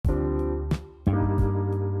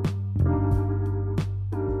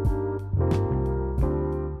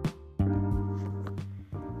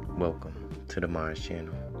to the Minds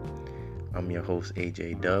channel. I'm your host,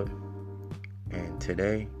 AJ Dub, and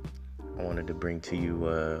today I wanted to bring to you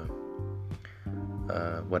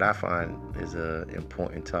what I find is an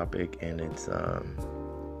important topic, and it's a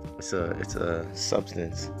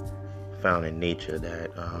substance found in nature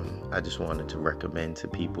that I just wanted to recommend to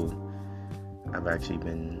people. I've actually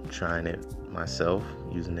been trying it myself,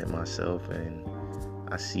 using it myself, and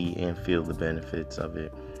I see and feel the benefits of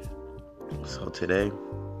it. So today,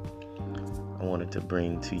 I wanted to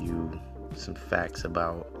bring to you some facts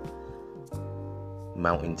about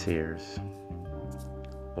mountain tears,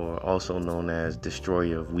 or also known as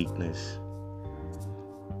destroyer of weakness,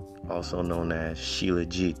 also known as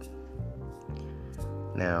Shilajit.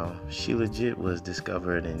 Now, Shilajit was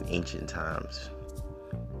discovered in ancient times.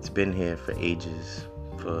 It's been here for ages,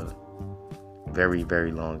 for very,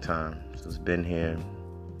 very long time. So it's been here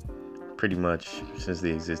pretty much since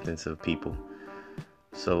the existence of people.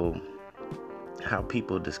 So how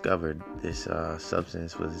people discovered this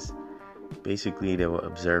substance was basically they were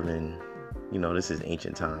observing, this is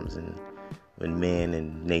ancient times, and when man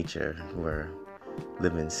and nature were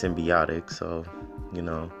living symbiotic. So,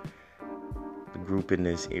 the group in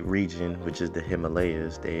this region, which is the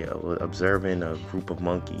Himalayas, they were observing a group of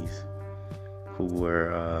monkeys who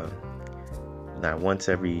were now once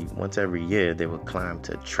every year they would climb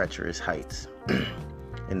to treacherous heights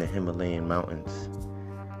in the Himalayan mountains.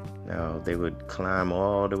 Now they would climb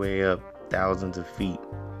all the way up thousands of feet,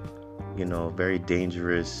 very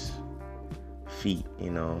dangerous feat,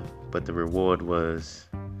 but the reward was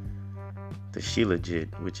the Shilajit,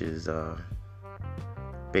 which is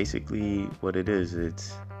basically what it is.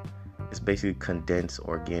 It's basically condensed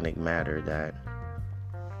organic matter that,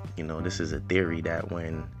 this is a theory that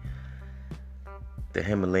when the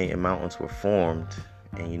Himalayan mountains were formed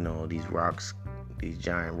and, these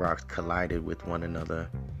giant rocks collided with one another,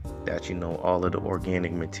 that, all of the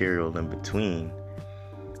organic material in between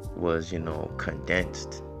was,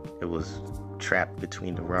 condensed. It was trapped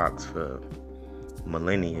between the rocks for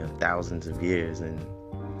millennia, thousands of years, and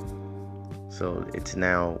so it's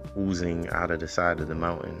now oozing out of the side of the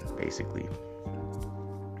mountain, basically.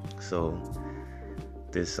 So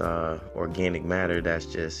this organic matter that's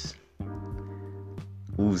just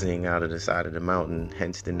oozing out of the side of the mountain,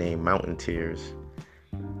 hence the name mountain tears,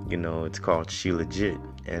 it's called Shilajit,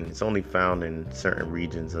 and it's only found in certain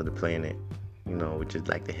regions of the planet, which is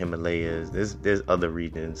like the Himalayas. There's other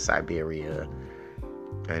regions, Siberia,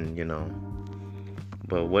 and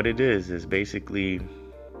but what it is basically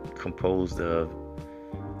composed of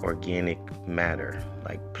organic matter,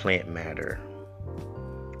 like plant matter.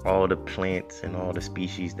 All the plants and all the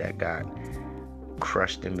species that got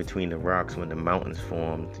crushed in between the rocks when the mountains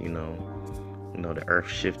formed, the earth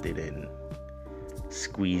shifted and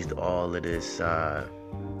squeezed all of this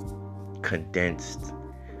condensed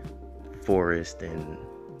forest and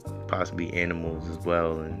possibly animals as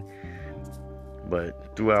well,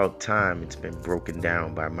 but throughout time it's been broken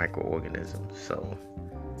down by microorganisms,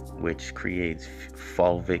 which creates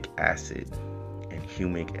fulvic acid and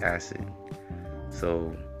humic acid.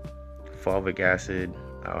 So fulvic acid,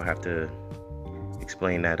 I'll have to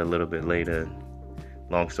explain that a little bit later.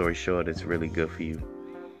 Long story short, it's really good for you,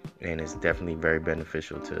 and it's definitely very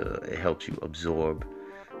beneficial it helps you absorb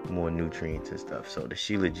more nutrients and stuff. So the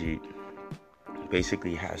Shilajit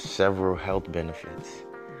basically has several health benefits.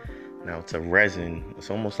 Now it's a resin, it's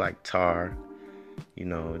almost like tar,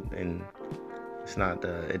 and it's not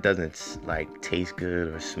it doesn't like taste good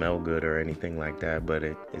or smell good or anything like that, but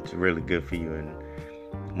it's really good for you. And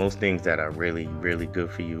most things that are really, really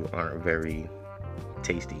good for you aren't very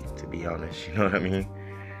tasty, to be honest, you know what I mean?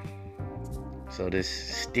 So this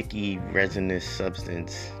sticky resinous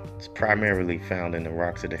substance is primarily found in the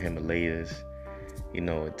rocks of the Himalayas.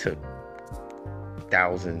 It took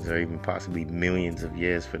thousands or even possibly millions of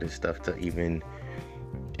years for this stuff to even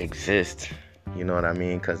exist, you know what I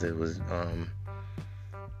mean? Because it was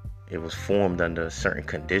formed under certain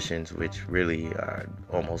conditions which really are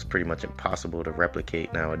almost pretty much impossible to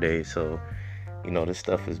replicate nowadays. So this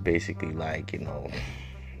stuff is basically like,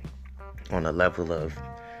 on a level of,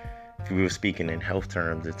 if we were speaking in health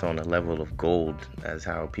terms, it's on a level of gold, as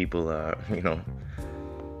how people are,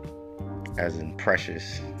 as in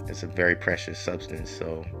precious. It's a very precious substance.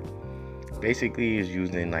 So basically is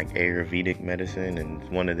used in like Ayurvedic medicine, and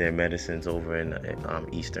one of their medicines over in the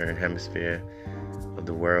Eastern Hemisphere of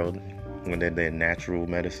the world, one of their natural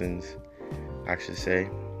medicines, I should say.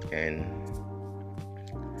 And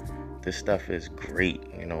this stuff is great.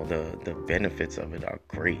 The benefits of it are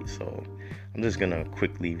great. So I'm just gonna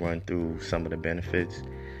quickly run through some of the benefits.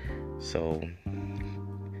 So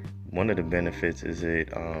one of the benefits is it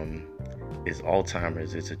is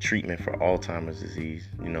Alzheimer's. It's a treatment for Alzheimer's disease,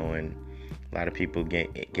 and a lot of people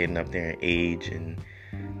getting up there in age, and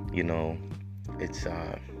it's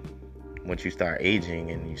once you start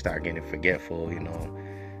aging and you start getting forgetful,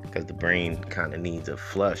 because the brain kind of needs a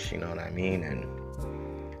flush, you know what I mean? And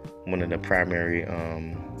one of the primary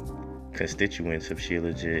constituents of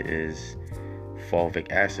Shilajit is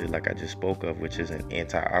fulvic acid, like I just spoke of, which is an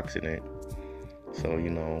antioxidant. So,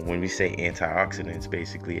 when we say antioxidants,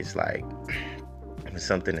 basically it's like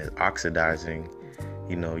something that's oxidizing.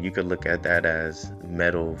 You could look at that as a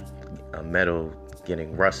metal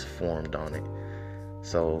getting rust formed on it.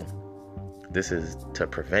 So this is to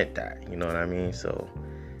prevent that, you know what I mean? So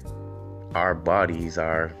our bodies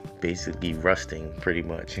are basically rusting pretty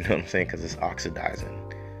much, you know what I'm saying? Because it's oxidizing.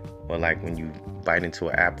 Or like when you bite into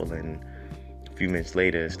an apple and a few minutes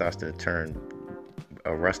later it starts to turn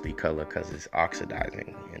a rusty color because it's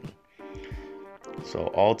oxidizing. And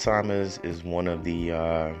so Alzheimer's is one of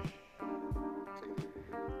the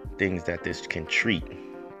things that this can treat,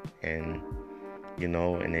 and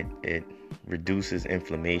it reduces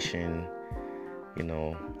inflammation,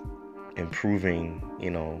 improving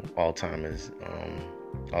Alzheimer's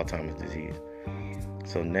disease.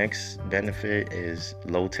 So next benefit is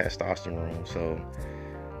low testosterone. So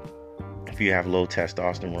if you have low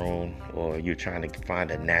testosterone, or you're trying to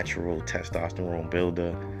find a natural testosterone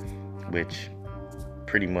builder, which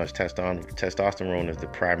pretty much testosterone is the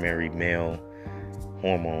primary male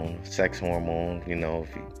hormone, sex hormone.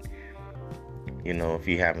 If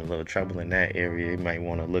you're having a little trouble in that area, you might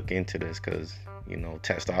want to look into this, because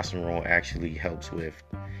testosterone actually helps with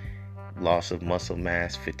loss of muscle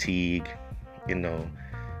mass, fatigue,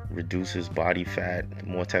 reduces body fat. The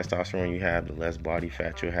more testosterone you have, the less body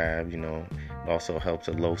fat you have. It also helps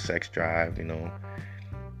a low sex drive,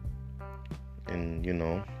 and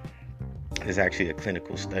there's actually a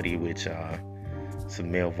clinical study which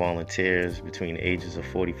some male volunteers between the ages of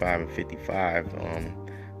 45 and 55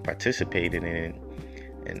 participated in it,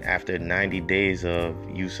 and after 90 days of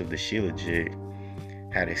use of the Shilajit,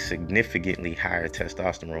 had a significantly higher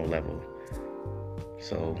testosterone level.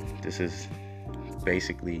 So this is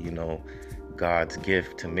basically, God's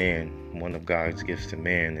gift to man, one of God's gifts to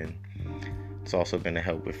man. And it's also going to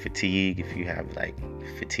help with fatigue, if you have like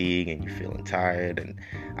fatigue and you're feeling tired. And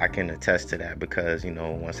I can attest to that, because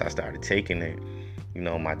once I started taking it,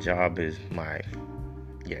 my job is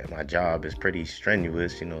pretty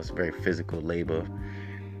strenuous. It's very physical labor.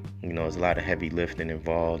 There's a lot of heavy lifting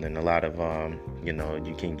involved, and a lot of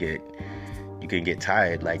you can get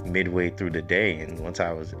tired like midway through the day. And once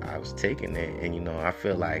I was taking it, and I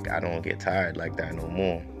feel like I don't get tired like that no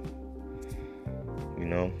more.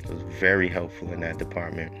 It was very helpful in that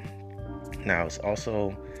department. Now it's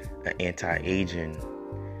also an anti-aging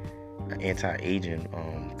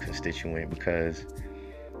constituent, because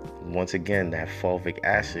once again, that fulvic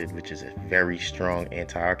acid, which is a very strong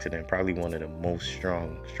antioxidant, probably one of the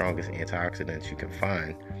strongest antioxidants you can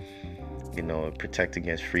find. It protects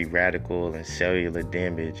against free radical and cellular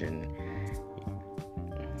damage, and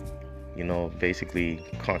basically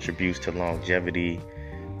contributes to longevity,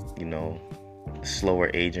 slower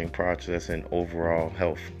aging process, and overall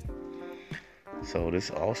health. So the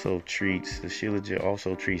Shilajit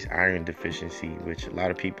also treats iron deficiency, which a lot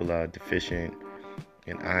of people are deficient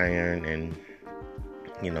in iron, and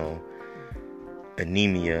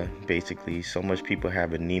anemia. Basically, so much people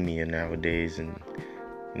have anemia nowadays, and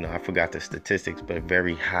I forgot the statistics, but a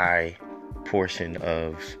very high portion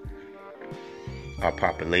of our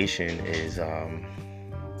population is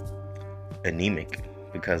anemic,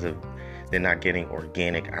 because of they're not getting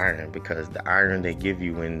organic iron, because the iron they give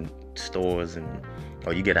you in stores,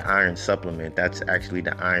 or you get an iron supplement, that's actually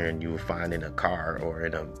the iron you would find in a car or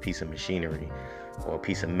in a piece of machinery or a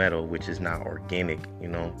piece of metal, which is not organic,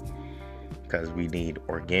 because we need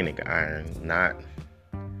organic iron.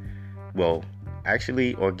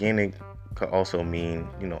 Actually, organic could also mean,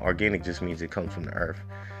 organic just means it comes from the earth.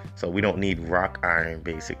 So we don't need rock iron,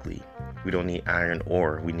 basically. We don't need iron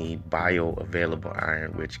ore. We need bioavailable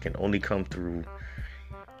iron, which can only come through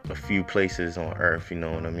a few places on earth, you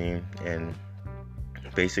know what I mean? And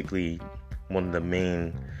basically, one of the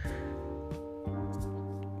main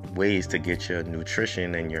ways to get your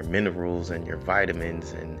nutrition and your minerals and your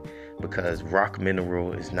vitamins, and because rock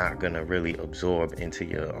mineral is not going to really absorb into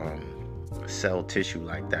your cell tissue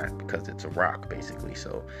like that, because it's a rock basically.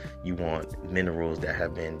 So you want minerals that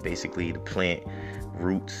have been, basically the plant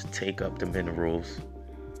roots take up the minerals,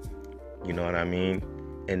 you know what I mean,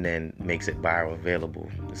 and then makes it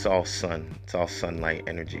bioavailable. It's all sunlight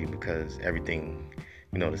energy, because everything,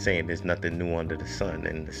 the saying, there's nothing new under the sun,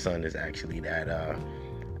 and the sun is actually that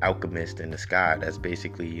alchemist in the sky that's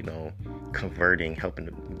basically, converting,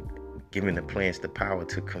 giving the plants the power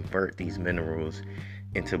to convert these minerals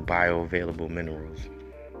into bioavailable minerals.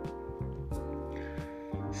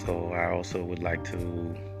 So I also would like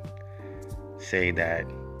to say that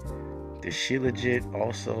the Shilajit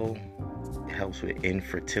also helps with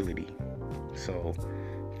infertility. So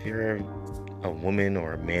if you're a woman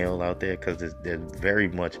or a male out there, because there's very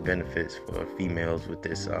much benefits for females with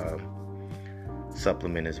this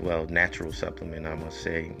supplement as well, natural supplement, I must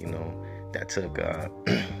say, that took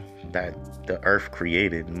that the earth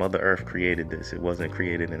created, Mother Earth created this. It wasn't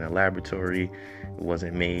created in a laboratory. It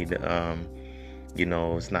wasn't made,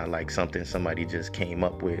 it's not like something somebody just came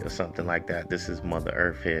up with or something like that. This is Mother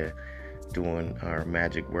Earth here doing our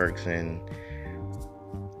magic works, and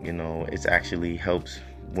it actually helps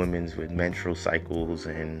women's with menstrual cycles,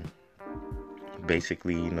 and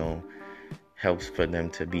basically helps for them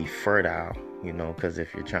to be fertile, because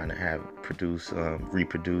if you're trying to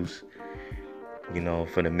reproduce,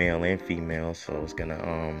 for the male and female, so it's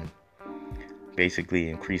gonna basically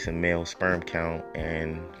increase a male sperm count,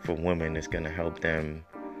 and for women it's gonna help them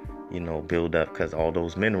build up, because all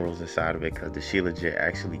those minerals inside of it, because the Shilajit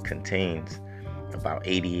actually contains about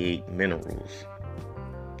 88 minerals,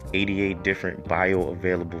 88 different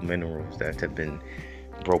bioavailable minerals that have been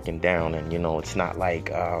broken down. And it's not like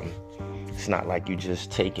you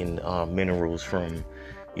just taking minerals from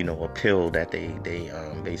a pill that they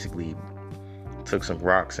basically took some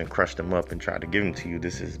rocks and crushed them up and tried to give them to you.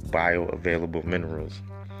 This is bioavailable minerals.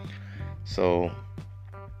 So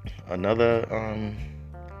another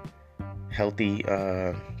healthy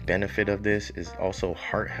benefit of this is also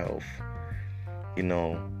heart health.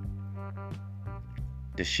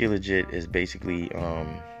 The Shilajit is basically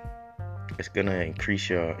it's gonna increase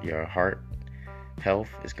your heart health.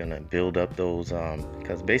 It's gonna build up those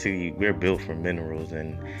because basically we're built from minerals,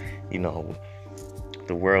 and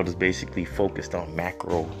the world is basically focused on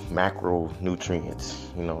macro nutrients,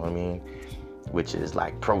 which is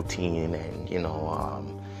like protein and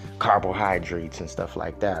carbohydrates and stuff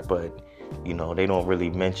like that. But they don't really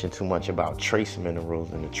mention too much about trace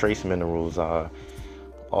minerals, and the trace minerals are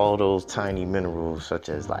all those tiny minerals such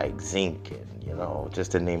as like zinc and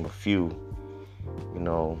just to name a few,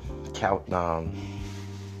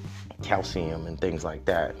 calcium and things like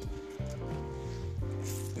that.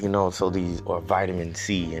 So these, or vitamin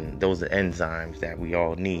C, and those are enzymes that we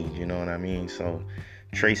all need, you know what I mean? So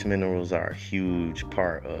trace minerals are a huge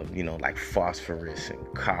part of, like phosphorus and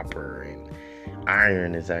copper, and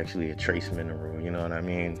iron is actually a trace mineral, you know what I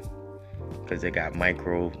mean? Because they got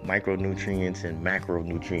micronutrients and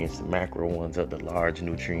macronutrients. The macro ones are the large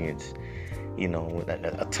nutrients,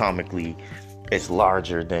 atomically it's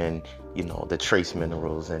larger than, the trace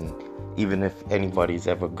minerals. And even if anybody's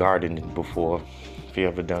ever gardened before, if you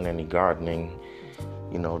ever done any gardening,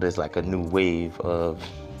 there's like a new wave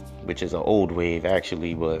which is an old wave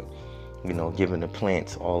actually, but, giving the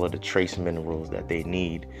plants all of the trace minerals that they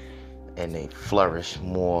need, and they flourish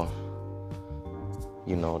more.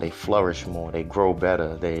 They grow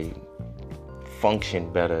better, they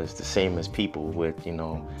function better. It's the same as people with,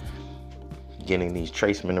 getting these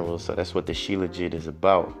trace minerals. So that's what the Shilajit is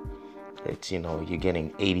about. It's, you're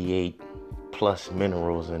getting 88 plus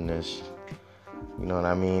minerals in this, you know what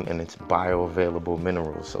I mean? And it's bioavailable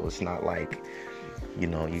minerals. So it's not like, you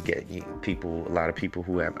get a lot of people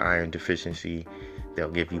who have iron deficiency,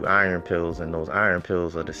 they'll give you iron pills, and those iron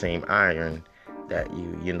pills are the same iron that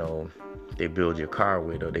they build your car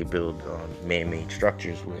with, or they build man-made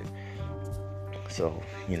structures with. So,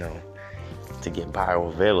 to get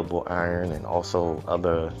bioavailable iron and also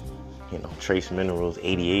other, trace minerals,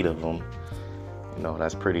 88 of them,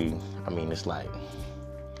 that's pretty, it's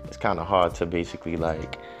kind of hard to basically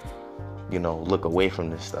look away from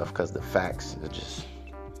this stuff, because the facts are just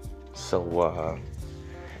so,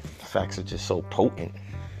 potent.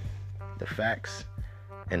 The facts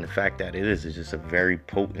and the fact that it is just a very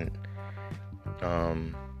potent,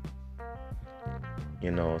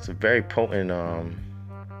 it's a very potent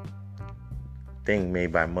thing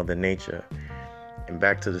made by Mother Nature. And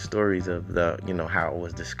back to the stories of the, how it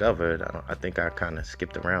was discovered. I think I kind of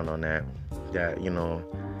skipped around on that. That,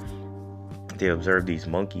 they observed these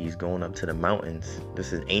monkeys going up to the mountains.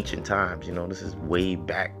 This is ancient times, this is way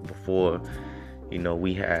back before,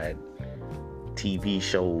 we had TV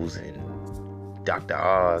shows and Dr.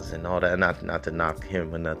 Oz and all that. Not to knock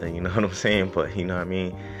him or nothing, you know what I'm saying? But, you know what I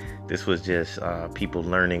mean? This was just people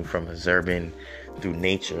learning from observing through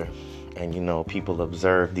nature. And, people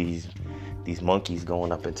observed these monkeys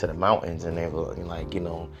going up into the mountains, and they were like,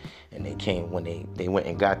 and they came, when they went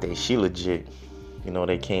and got their Shilajit,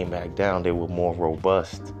 they came back down. They were more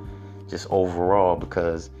robust, just overall,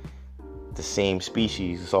 because the same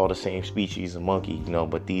species, it's all the same species of monkey,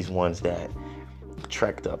 but these ones that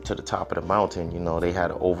trekked up to the top of the mountain, they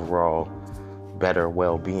had an overall better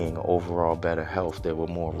well-being, overall better health. They were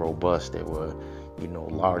more robust. They were,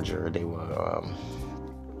 larger. They were,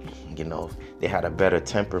 they had a better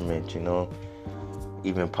temperament,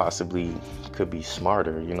 even possibly could be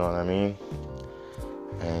smarter, you know what I mean?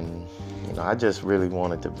 And, I just really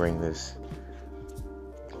wanted to bring this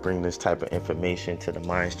type of information to the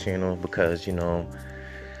Minds channel because, we're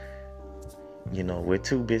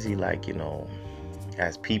too busy,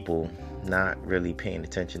 as people, not really paying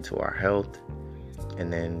attention to our health.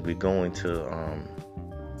 And then we go into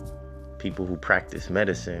people who practice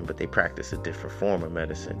medicine, but they practice a different form of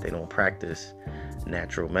medicine. They don't practice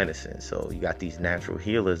natural medicine. So you got these natural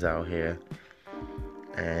healers out here,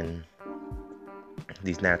 and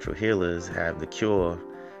these natural healers have the cure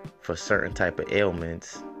for certain type of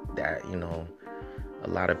ailments that, a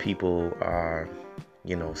lot of people are,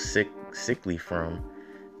 sickly from.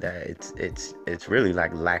 That it's really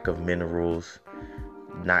like lack of minerals,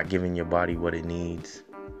 not giving your body what it needs,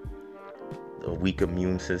 a weak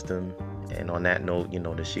immune system. And on that note, the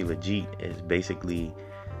Shilajit is basically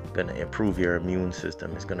going to improve your immune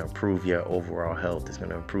system. It's going to improve your overall health. It's going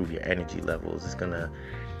to improve your energy levels. It's going to,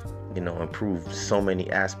 improve so many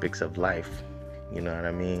aspects of life. You know what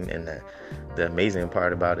I mean? And the amazing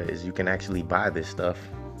part about it is you can actually buy this stuff,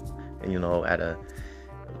 and, at a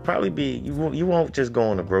probably be you won't just go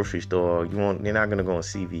in the grocery store. You're not gonna go in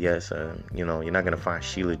CVS. You're not gonna find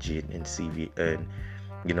Shilajit in CV and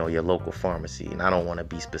your local pharmacy. And I don't want to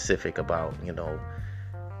be specific about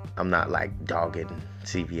I'm not like dogging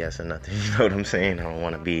CVS or nothing. You know what I'm saying? I don't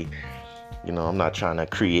want to be I'm not trying to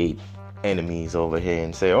create enemies over here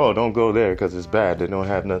and say, oh, don't go there because it's bad. They don't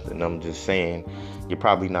have nothing. I'm just saying you're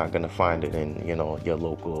probably not gonna find it in your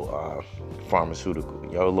local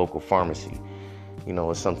pharmaceutical, your local pharmacy.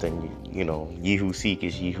 It's something, ye who seek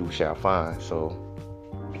is ye who shall find. So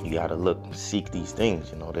you got to seek these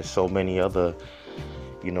things. There's so many other,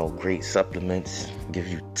 great supplements, give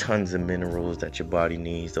you tons of minerals that your body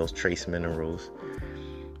needs, those trace minerals.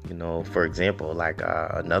 For example, like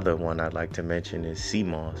another one I'd like to mention is sea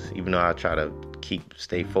moss. Even though I try to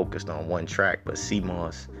stay focused on one track, but sea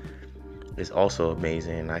moss is also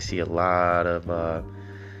amazing. I see a lot of,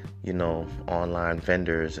 online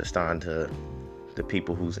vendors are starting to, the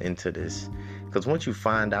people who's into this, because once you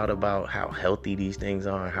find out about how healthy these things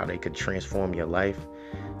are and how they could transform your life,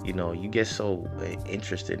 you get so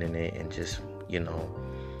interested in it. And just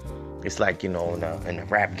it's like in the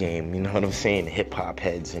rap game, you know what I'm saying, the hip hop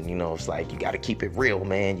heads, and it's like you got to keep it real,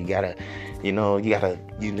 man. You gotta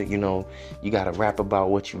rap about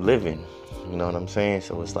what you live in, you know what I'm saying?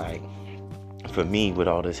 So it's like, for me, with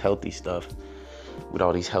all this healthy stuff, with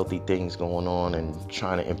all these healthy things going on, and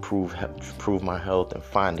trying to improve my health and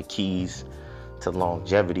find the keys to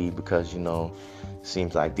longevity, because it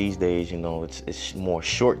seems like these days it's more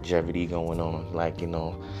shortgevity going on. Like you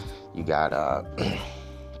got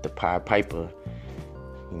the Pied Piper,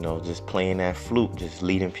 just playing that flute, just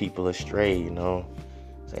leading people astray.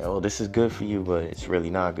 Say, oh, this is good for you, but it's really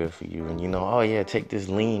not good for you. And oh yeah, take this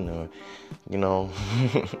lean, or you know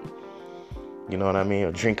what I mean,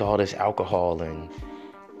 or drink all this alcohol, and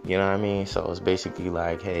you know what I mean. So it's basically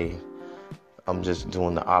like, hey, I'm just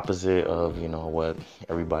doing the opposite of what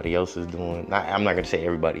everybody else is doing. I'm not gonna say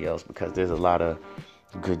everybody else, because there's a lot of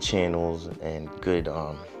good channels and good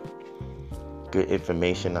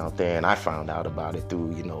information out there, and I found out about it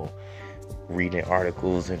through reading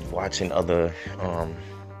articles and watching other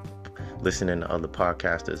listening to other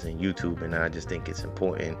podcasters and YouTube. And I just think it's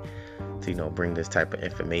important to bring this type of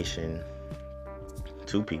information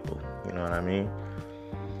to people, you know what I mean?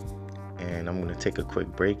 And I'm going to take a quick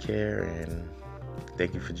break here, and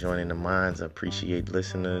thank you for joining the Minds. I appreciate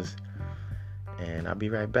listeners, and I'll be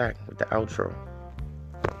right back with the outro.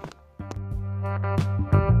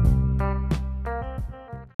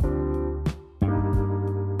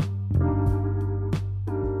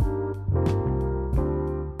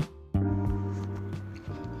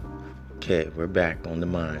 Okay, we're back on the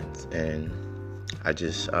Minds, and I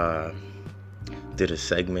just did a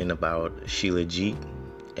segment about Shilajit,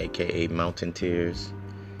 aka Mountain Tears,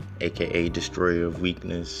 aka Destroyer of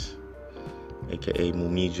Weakness, aka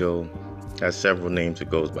Mumijo. Has several names it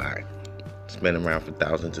goes by. It's been around for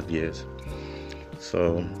thousands of years.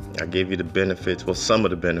 So I gave you the benefits, well, some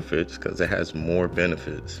of the benefits, because it has more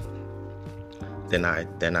benefits than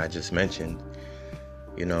I just mentioned.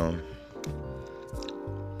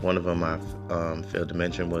 One of them I failed to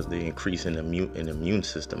mention was the increase in immune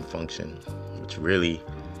system function, which really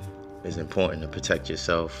is important to protect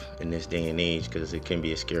yourself in this day and age, because it can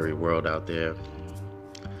be a scary world out there.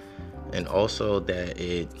 And also that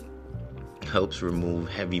it helps remove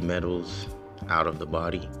heavy metals out of the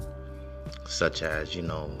body, such as, a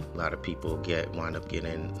lot of people wind up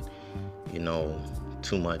getting,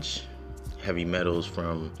 too much heavy metals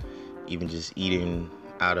from even just eating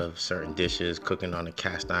out of certain dishes, cooking on a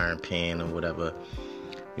cast iron pan or whatever,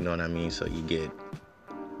 you know what I mean? So you get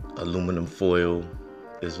aluminum foil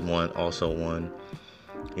is one.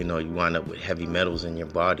 You wind up with heavy metals in your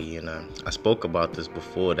body. And I spoke about this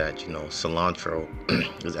before, that,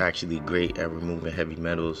 cilantro is actually great at removing heavy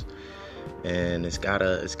metals. And it's got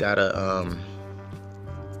an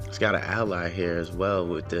ally here as well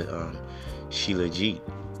with the Shilajit,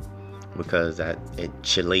 because it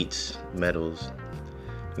chelates metals.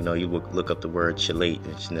 You look up the word chelate,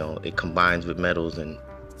 and, it combines with metals and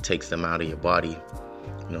takes them out of your body.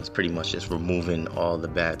 It's pretty much just removing all the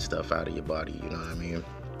bad stuff out of your body, you know what I mean?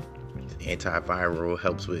 It's antiviral,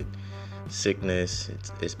 helps with sickness.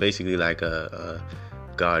 It's basically like a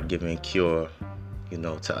God-given cure,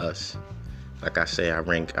 to us. Like I say, I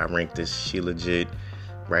rank this Shilajit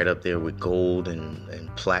right up there with gold and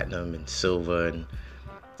platinum and silver,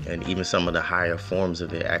 and even some of the higher forms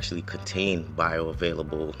of it actually contain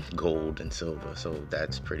bioavailable gold and silver. So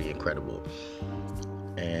that's pretty incredible.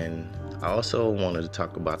 And I also wanted to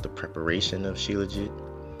talk about the preparation of Shilajit,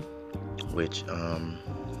 which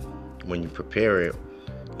when you prepare it,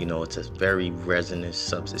 it's a very resinous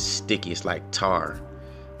substance, sticky. It's like tar,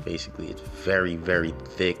 basically. It's very, very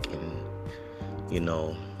thick, and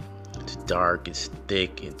it's dark, it's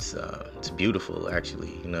thick, it's beautiful,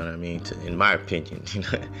 actually. You know what I mean? In my opinion,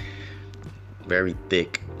 very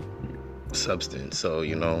thick substance. So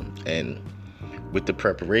and with the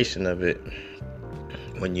preparation of it,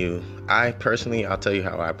 I'll tell you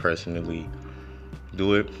how I personally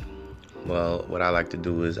do it. Well, what I like to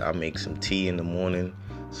do is I'll make some tea in the morning,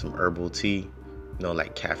 some herbal tea,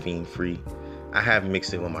 like caffeine free. I have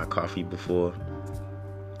mixed it with my coffee before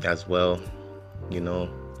as well.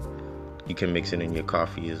 You can mix it in your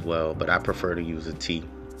coffee as well, but I prefer to use a tea.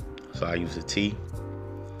 So I use a tea,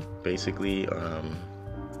 basically,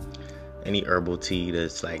 any herbal tea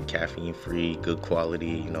that's like caffeine free, good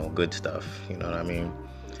quality, good stuff, you know what I mean?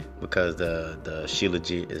 Because the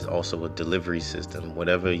Shilajit is also a delivery system.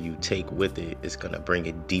 Whatever you take with it is going to bring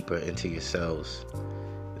it deeper into your cells.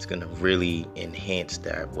 It's going to really enhance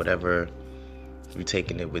that. Whatever you're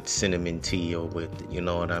taking it with cinnamon tea, or with,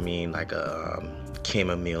 like a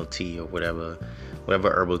chamomile tea, or whatever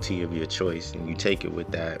herbal tea of your choice, and you take it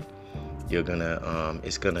with that,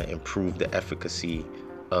 it's gonna improve the efficacy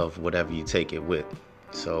of whatever you take it with.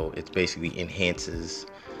 So it basically enhances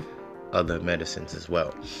other medicines as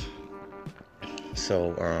well.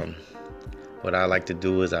 So what I like to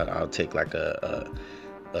do is I'll take like a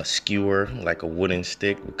skewer, like a wooden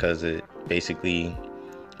stick, because it basically,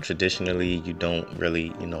 traditionally, you don't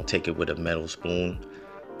really take it with a metal spoon.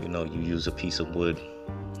 You use a piece of wood.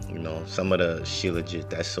 Some of the Shilajit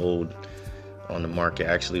that's sold on the market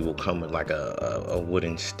actually will come with like a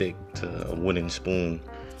wooden stick to a wooden spoon.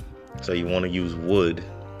 So you want to use wood.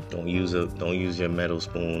 Don't use your metal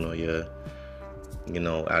spoon or your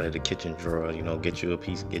out of the kitchen drawer. Get you a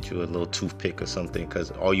little toothpick or something,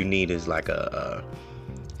 because all you need is like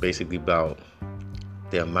basically about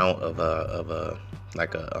the amount of a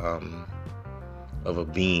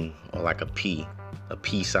bean, or like a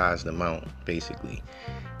pea-sized amount, basically.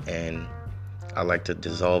 And I like to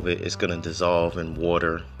dissolve it. It's gonna dissolve in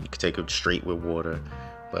water. You can take it straight with water,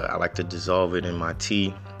 but I like to dissolve it in my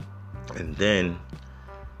tea, and then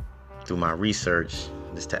through my research,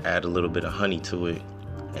 just to add a little bit of honey to it.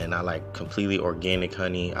 And I like completely organic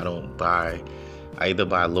honey. I either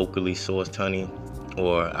buy locally sourced honey,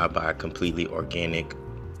 or I buy completely organic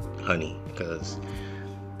honey, because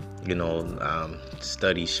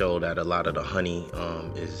studies show that a lot of the honey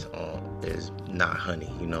is not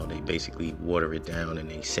honey. They basically water it down and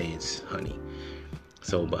they say it's honey.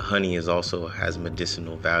 So, but honey has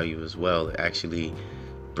medicinal value as well. It actually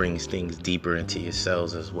brings things deeper into your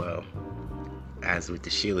cells as well as with the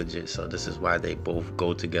Shilajit. So this is why they both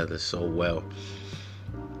go together so well.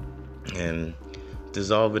 And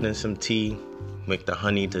dissolve it in some tea. Make the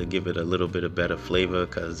honey to give it a little bit of better flavor,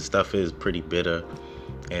 because the stuff is pretty bitter,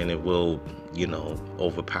 and it will,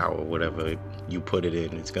 overpower whatever you put it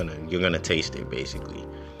in. You're gonna taste it, basically.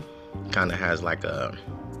 Kind of has like I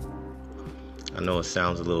know it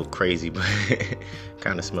sounds a little crazy, but it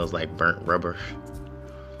kind of smells like burnt rubber,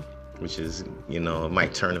 which is, it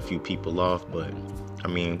might turn a few people off, but I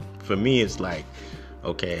mean, for me, it's like,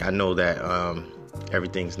 okay, I know that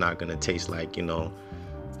everything's not gonna taste like,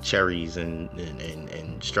 cherries and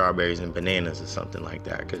strawberries and bananas or something like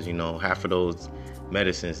that, because half of those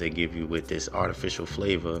medicines they give you with this artificial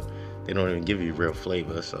flavor, they don't even give you real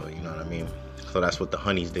flavor. So you know what I mean. So that's what the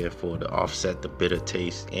honey's there for, to offset the bitter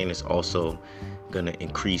taste, and it's also gonna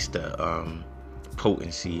increase the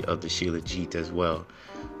potency of the Shilajit as well,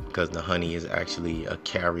 because the honey is actually a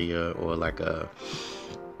carrier, or like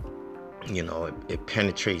it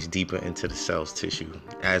penetrates deeper into the cell's tissue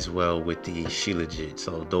as well with the Shilajit.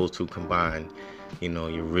 So those two combined,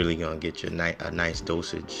 you're really gonna get your a nice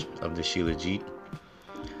dosage of the Shilajit.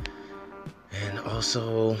 And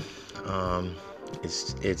also,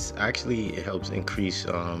 it's actually, it helps increase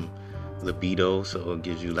libido, so it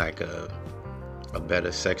gives you like a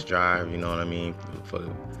better sex drive. You know what I mean? For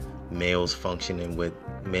males functioning with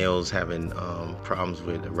males having problems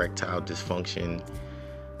with erectile dysfunction,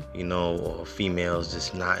 or females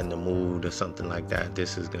just not in the mood or something like that.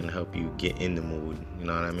 This is gonna help you get in the mood. You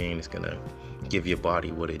know what I mean? It's gonna give your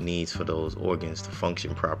body what it needs for those organs to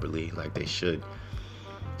function properly like they should.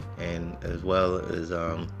 And as well as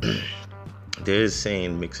there is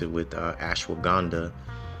saying mix it with ashwagandha,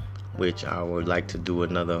 which I would like to do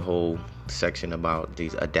another whole section about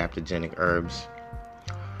these adaptogenic herbs,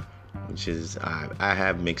 which is I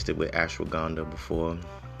have mixed it with ashwagandha before,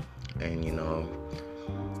 and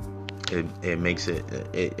it makes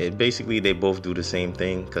it basically, they both do the same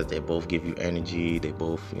thing, because they both give you energy. They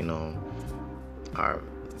both are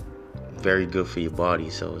very good for your body,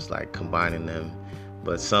 so it's like combining them.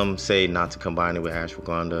 But some say not to combine it with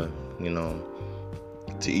ashwagandha,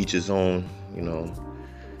 to each his own,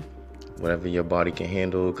 whatever your body can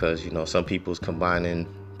handle, because some people's combining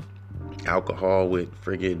alcohol with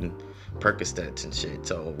friggin' Percocets and shit.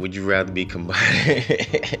 So would you rather be combining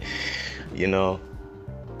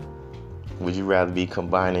would you rather be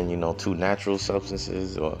combining two natural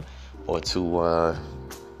substances or two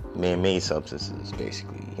man-made substances,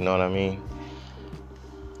 basically? You know what I mean?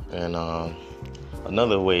 And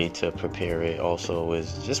another way to prepare it also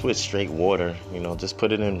is just with straight water. Just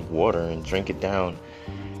put it in water and drink it down.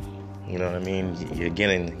 You know what I mean? You're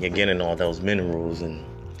getting all those minerals and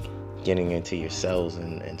getting into your cells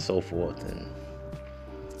and so forth.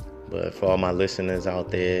 But for all my listeners out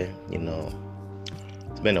there,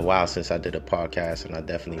 it's been a while since I did a podcast, and I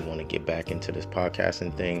definitely want to get back into this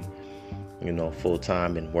podcasting thing. Full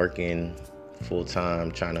time, and working full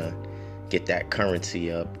time, trying to get that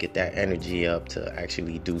currency up, get that energy up to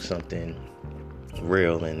actually do something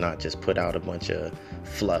real and not just put out a bunch of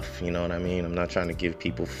fluff. You know what I mean? I'm not trying to give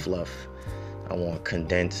people fluff. I want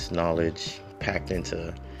condensed knowledge packed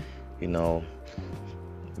into,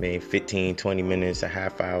 maybe 15, 20 minutes, a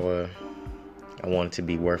half hour. I want it to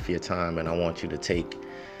be worth your time, and I want you to take,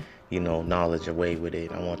 knowledge away with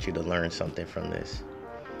it. I want you to learn something from this.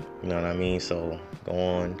 You know what I mean? So go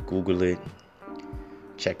on, Google it,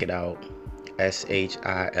 check it out. Shilajit,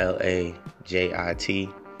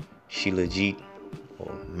 Shilajit,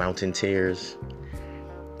 or Mountain Tears,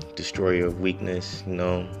 Destroyer of Weakness.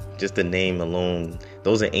 Just the name alone,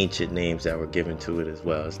 those are ancient names that were given to it as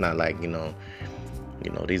well. It's not like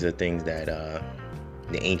these are things that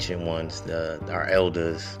the ancient ones, our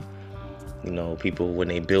elders, people, when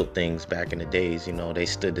they built things back in the days, they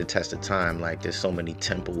stood the test of time. Like, there's so many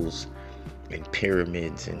temples and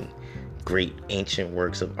pyramids and great ancient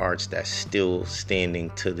works of arts that's still standing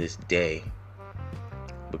to this day,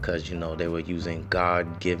 because they were using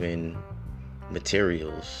God-given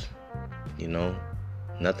materials.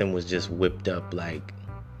 Nothing was just whipped up like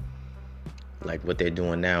what they're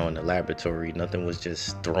doing now in the laboratory. Nothing was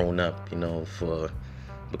just thrown up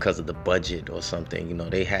because of the budget or something.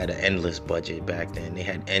 They had an endless budget back then. They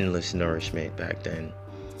had endless nourishment back then.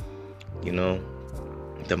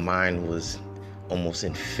 The mind was almost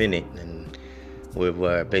infinite, and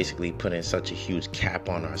we're basically putting such a huge cap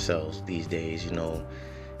on ourselves these days.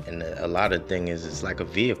 And a lot of thing is, it's like a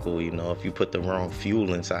vehicle. If you put the wrong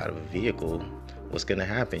fuel inside of a vehicle, what's gonna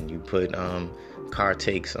happen? You put car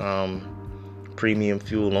takes premium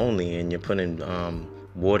fuel only, and you're putting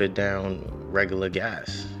watered down regular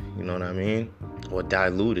gas. You know what I mean? Or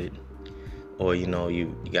diluted. Or you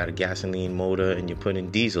got a gasoline motor and you're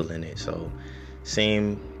putting diesel in it. So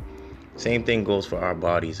same thing goes for our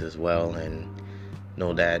bodies as well. And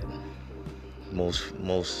know that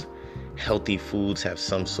most healthy foods have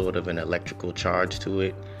some sort of an electrical charge to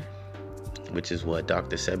it, which is what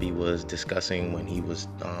Dr. Sebi was discussing when he was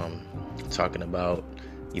talking about,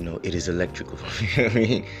 it is electrical. I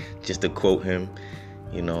mean, just to quote him,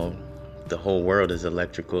 the whole world is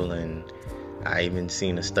electrical. And I even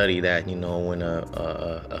seen a study that, when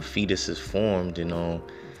a fetus is formed,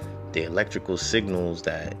 the electrical signals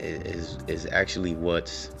that is actually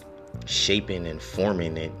what's shaping and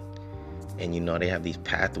forming it. And they have these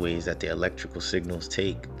pathways that the electrical signals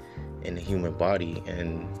take in the human body,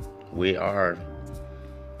 and we are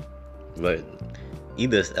but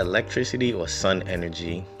either electricity or sun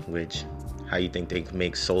energy, which how you think they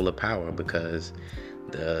make solar power, because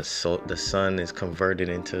the sun is converted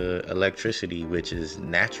into electricity, which is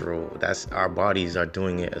natural. That's our bodies are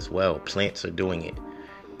doing it as well. Plants are doing it.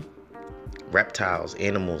 Reptiles,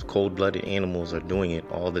 animals, cold-blooded animals are doing it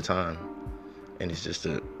all the time. And it's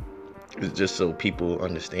just so people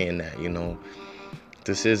understand that,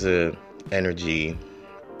 this is a energy,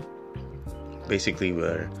 basically,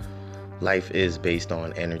 where life is based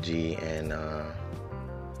on energy, and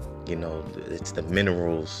it's the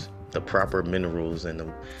minerals, the proper minerals,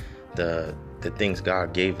 and the things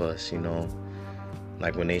God gave us.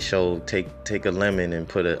 Like when they show take a lemon and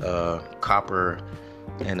put a copper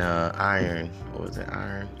and a iron, or was it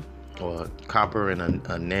iron, or copper and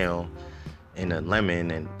a nail in a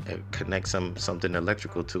lemon, and connect something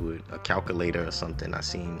electrical to it, a calculator or something I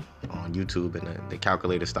seen on YouTube, and the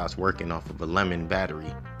calculator starts working off of a lemon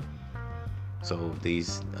battery. So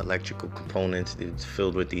these electrical components, it's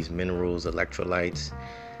filled with these minerals, electrolytes.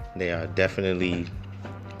 They are definitely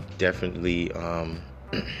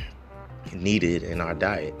needed in our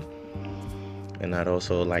diet. And I'd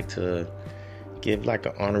also like to give like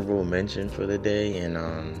an honorable mention for the day, and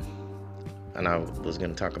I was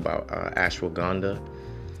going to talk about ashwagandha,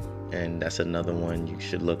 and that's another one you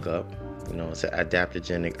should look up. It's an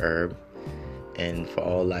adaptogenic herb, and for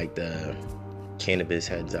all like the cannabis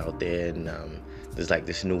heads out there, and there's like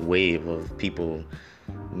this new wave of people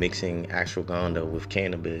mixing ashwagandha with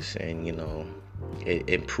cannabis, and it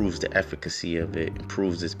improves the efficacy of it,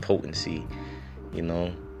 improves its potency.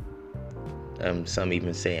 Some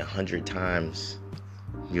even say 100 times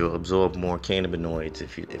you'll absorb more cannabinoids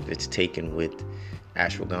if it's taken with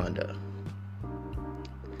ashwagandha.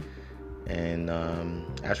 And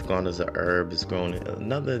ashwagandha is a herb. It's grown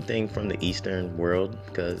another thing from the Eastern world,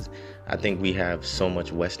 because I think we have so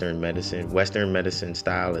much Western medicine. Western medicine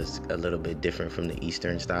style is a little bit different from the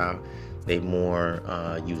Eastern style. They more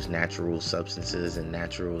use natural substances and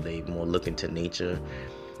they more look into nature.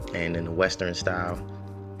 And in the Western style,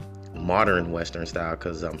 modern Western style,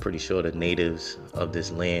 because I'm pretty sure the natives of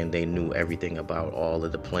this land, they knew everything about all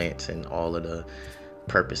of the plants and all of the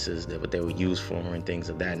purposes that what they were used for and things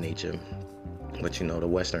of that nature. But the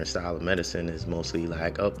Western style of medicine is mostly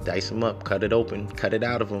like, dice them up, cut it open, cut it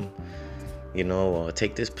out of them, or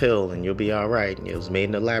take this pill and you'll be all right. It was made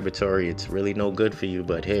in the laboratory. It's really no good for you,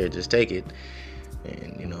 but here, just take it.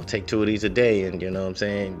 And, take 2 of these a day, and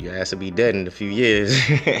your ass will be dead in a few years.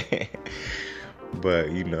 But,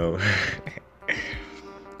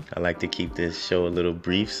 I like to keep this show a little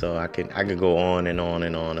brief, so I can go on and on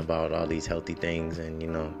and on about all these healthy things. And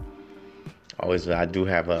I do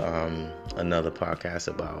have another podcast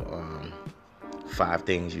about 5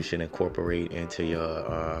 things you should incorporate into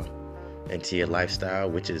your lifestyle,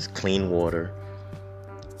 which is clean water,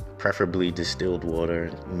 preferably distilled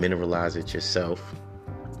water. Mineralize it yourself,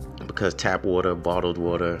 because tap water, bottled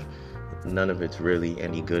water, none of it's really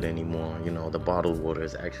any good anymore. The bottled water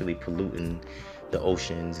is actually polluting the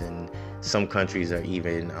oceans, and some countries are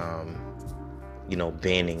even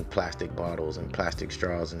banning plastic bottles and plastic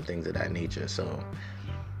straws and things of that nature. So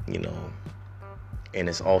and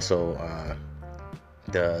it's also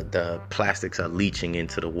the plastics are leaching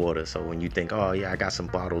into the water. So when you think, oh yeah, I got some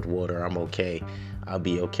bottled water, I'm okay, I'll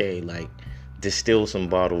be okay, like, distill some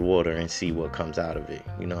bottled water and see what comes out of it.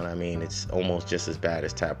 You know what I mean? It's almost just as bad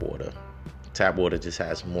as tap water. Tap water just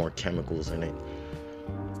has more chemicals in it,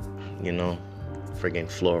 friggin'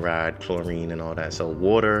 fluoride, chlorine, and all that. So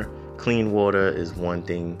clean water is one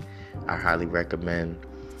thing I highly recommend.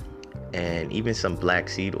 And even some black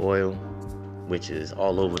seed oil, which is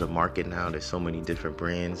all over the market now. There's so many different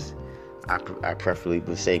brands. I preferably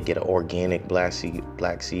would say get an organic black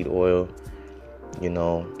seed oil,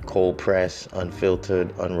 cold press,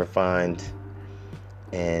 unfiltered, unrefined,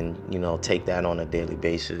 and take that on a daily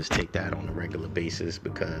basis, take that on a regular basis,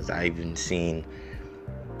 because I even seen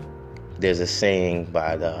there's a saying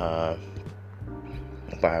by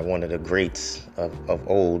one of the greats of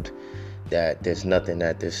old, that there's nothing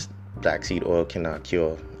that this black seed oil cannot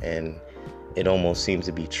cure. And it almost seems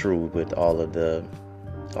to be true with all of the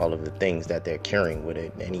things that they're curing with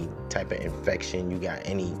it. Any type of infection, you got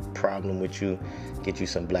any problem with you, get you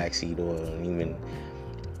some black seed oil, and even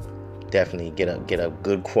definitely get a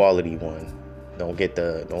good quality one. Don't get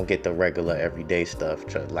the regular everyday stuff.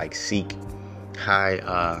 Seek high,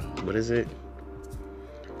 what is it?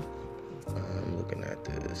 I'm looking at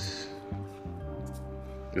this.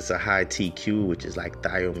 It's a high TQ, which is like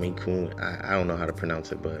thiomycin. I don't know how to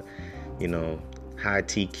pronounce it, but high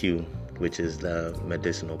TQ, which is the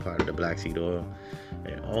medicinal part of the black seed oil.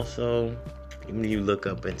 And also, even you look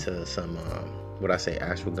up into some,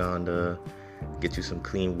 ashwagandha, get you some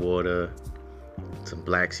clean water, some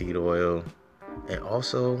black seed oil. And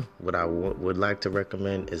also, what I would like to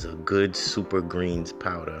recommend is a good super greens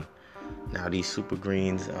powder. Now, these super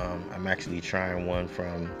greens, I'm actually trying one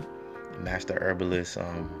from Master Herbalist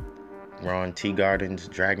Ron Teagarden's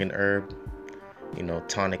Dragon Herb,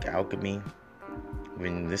 Tonic Alchemy.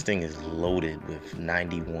 This thing is loaded with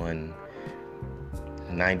 91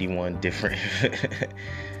 different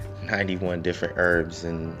 91 different herbs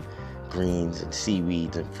and greens and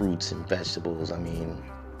seaweeds and fruits and vegetables.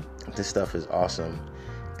 This stuff is awesome,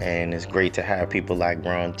 and it's great to have people like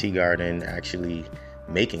Ron Teagarden actually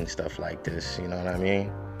making stuff like this, you know what I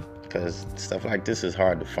mean? Because stuff like this is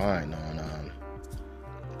hard to find on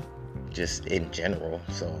just in general.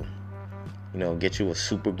 So, get you a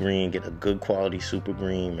super green, get a good quality super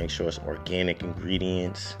green, make sure it's organic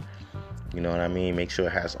ingredients, you know what I mean? Make sure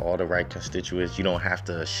it has all the right constituents. You don't have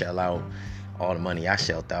to shell out all the money I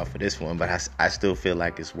shelled out for this one, but I still feel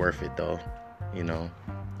like it's worth it though.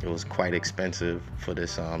 It was quite expensive for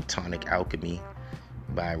this Tonic Alchemy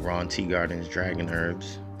by Ron Teagarden's Dragon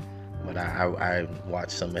Herbs. But I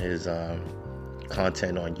watched some of his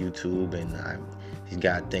content on YouTube, and he's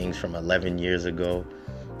got things from 11 years ago,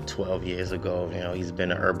 12 years ago. He's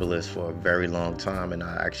been an herbalist for a very long time, and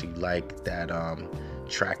I actually like that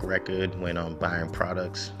track record when I'm buying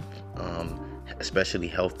products, especially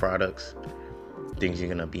health products, things you're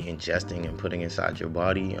going to be ingesting and putting inside your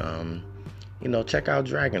body. Check out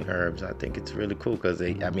Dragon Herbs. I think it's really cool because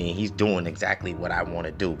he's doing exactly what I want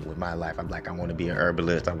to do with my life. I'm like, I want to be a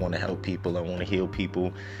herbalist. I want to help people. I want to heal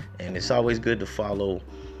people. And it's always good to follow,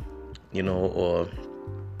 or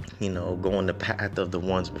go on the path of the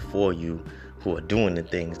ones before you who are doing the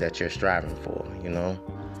things that you're striving for,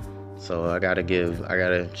 So I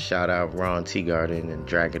gotta shout out Ron Teagarden and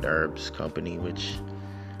Dragon Herbs Company, which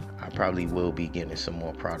I probably will be getting some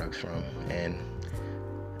more products from. And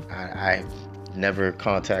I never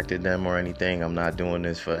contacted them or anything. I'm not doing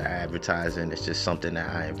this for advertising. It's just something that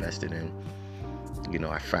I invested in.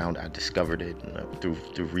 I discovered it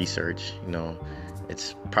through research.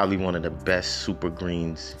 It's probably one of the best super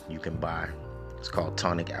greens you can buy. It's called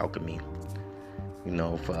Tonic Alchemy.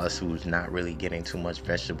 For us who's not really getting too much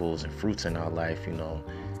vegetables and fruits in our life,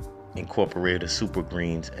 incorporate the super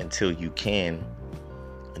greens until you can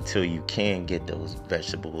get those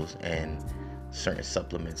vegetables and certain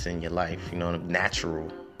supplements in your life, natural,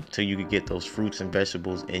 till you can get those fruits and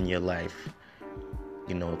vegetables in your life,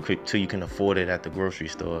 till you can afford it at the grocery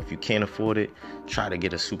store. If you can't afford it, try to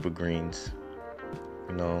get a super greens,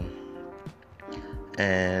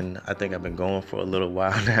 and I think I've been going for a little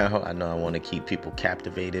while now. I know I want to keep people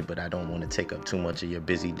captivated, but I don't want to take up too much of your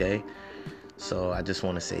busy day. So I just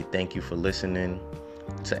want to say thank you for listening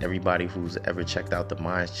to everybody who's ever checked out the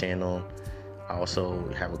Minds channel. I also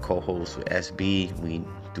have a co-host with SB. We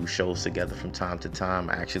do shows together from time to time.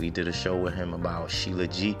 I actually did a show with him about Sheila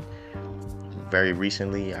Jeet very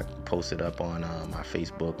recently. I posted up on my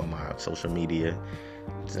Facebook, on my social media,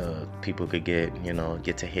 so people could get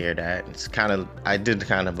to hear that. I did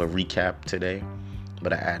kind of a recap today,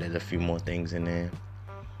 but I added a few more things in there.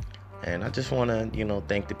 And I just want to,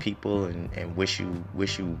 thank the people and wish you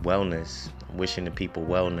wellness. I'm wishing the people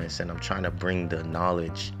wellness, and I'm trying to bring the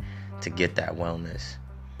knowledge to get that wellness.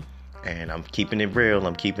 And I'm keeping it real.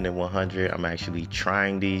 I'm keeping it 100. I'm actually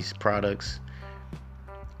trying these products.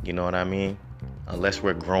 You know what I mean? Unless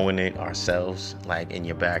we're growing it ourselves, like in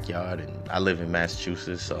your backyard. And I live in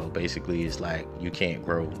Massachusetts, so basically it's like you can't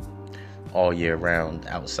grow all year round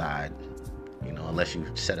outside, unless you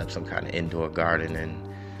set up some kind of indoor garden. And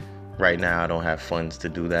right now I don't have funds to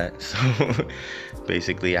do that. So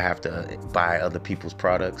basically I have to buy other people's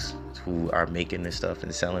products who are making this stuff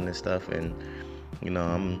and selling this stuff. And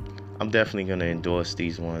I'm definitely going to endorse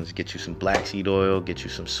these ones. Get you some black seed oil, get you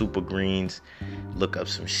some super greens, look up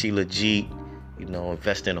some Sheila Jeet,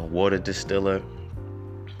 invest in a water distiller,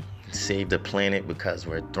 save the planet, because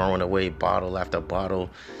we're throwing away bottle after bottle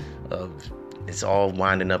of, it's all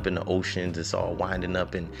winding up in the oceans. It's all winding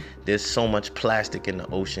up in, there's so much plastic in the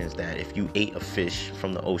oceans that if you ate a fish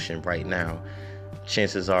from the ocean right now,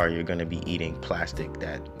 chances are you're going to be eating plastic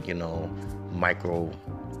that,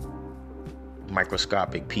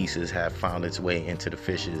 microscopic pieces have found its way into the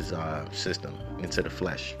fish's system, into the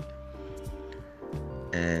flesh.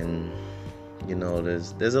 And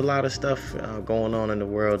there's a lot of stuff going on in the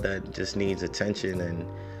world that just needs attention. And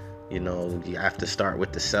You know, you have to start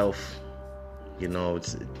with the self. You know,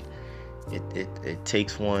 it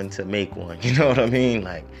takes one to make one. You know what I mean?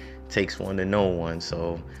 Like, it takes one to know one.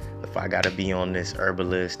 So if I gotta be on this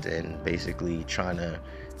herbalist and basically trying to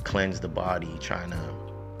cleanse the body,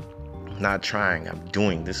 I'm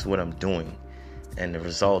doing, this is what I'm doing. And the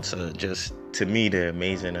results are just, to me, they're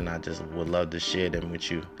amazing, and I just would love to share them with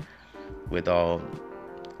you, with all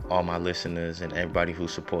my listeners and everybody who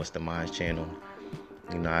supports the Minds channel.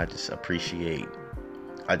 You know, I just appreciate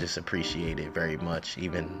it very much.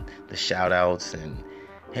 Even the shout outs and,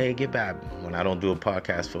 hey, get back. When I don't do a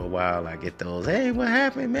podcast for a while, I get those, hey, what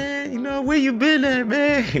happened, man? You know, where you been at,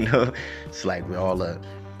 man? You know, it's like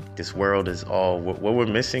this world is all, what we're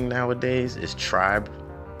missing nowadays is tribe,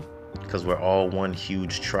 because we're all one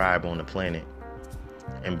huge tribe on the planet.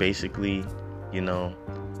 And basically, you know,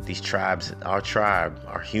 these tribes, our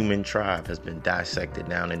human tribe has been dissected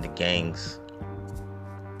down into gangs.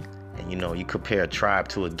 And, you know, you compare a tribe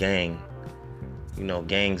to a gang, you know,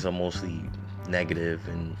 gangs are mostly negative,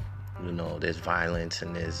 and, you know, there's violence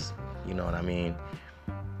and there's, you know what I mean?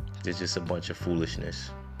 There's just a bunch of foolishness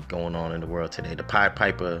going on in the world today. The Pied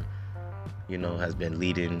Piper, you know, has been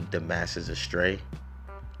leading the masses astray.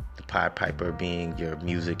 The Pied Piper being your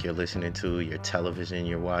music you're listening to, your television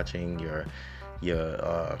you're watching, your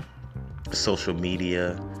social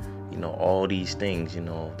media, you know, all these things. You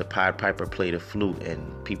know, the Pied Piper played a flute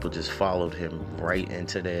and people just followed him right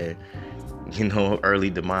into their, you know, early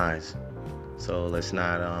demise. So let's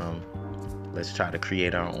try to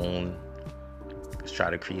create our own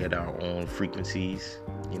frequencies,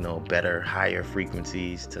 you know, better, higher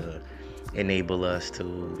frequencies to enable us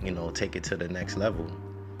to, you know, take it to the next level.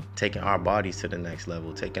 Taking our bodies to the next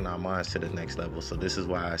level, taking our minds to the next level. So this is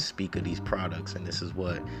why I speak of these products, and this is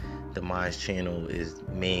what the Minds channel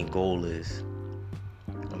main goal is.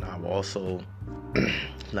 And I would also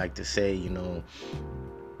like to say, you know,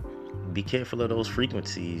 be careful of those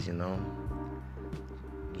frequencies, you know,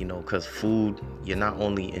 because food, you're not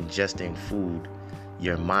only ingesting food,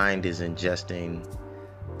 your mind is ingesting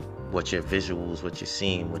what your visuals, what you're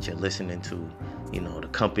seeing, what you're listening to, you know, the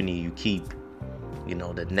company you keep, you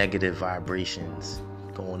know, the negative vibrations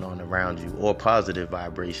going on around you, or positive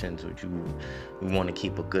vibrations, which we want to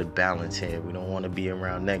keep a good balance here. We don't want to be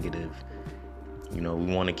around negative. You know,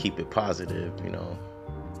 we want to keep it positive, you know.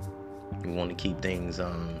 We want to keep things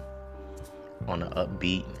on an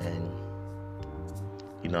upbeat. And,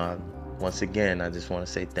 you know, once again, I just want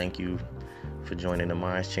to say thank you for joining the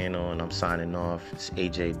Minds channel, and I'm signing off. It's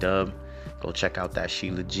AJ Dub. Go check out that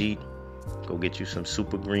Sheila G. Go get you some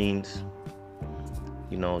super greens.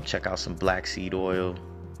 You know, check out some black seed oil.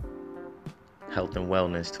 Health and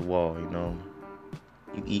wellness to all, you know.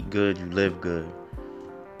 You eat good, you live good.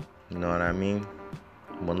 You know what I mean?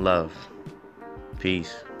 One love.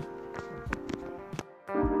 Peace.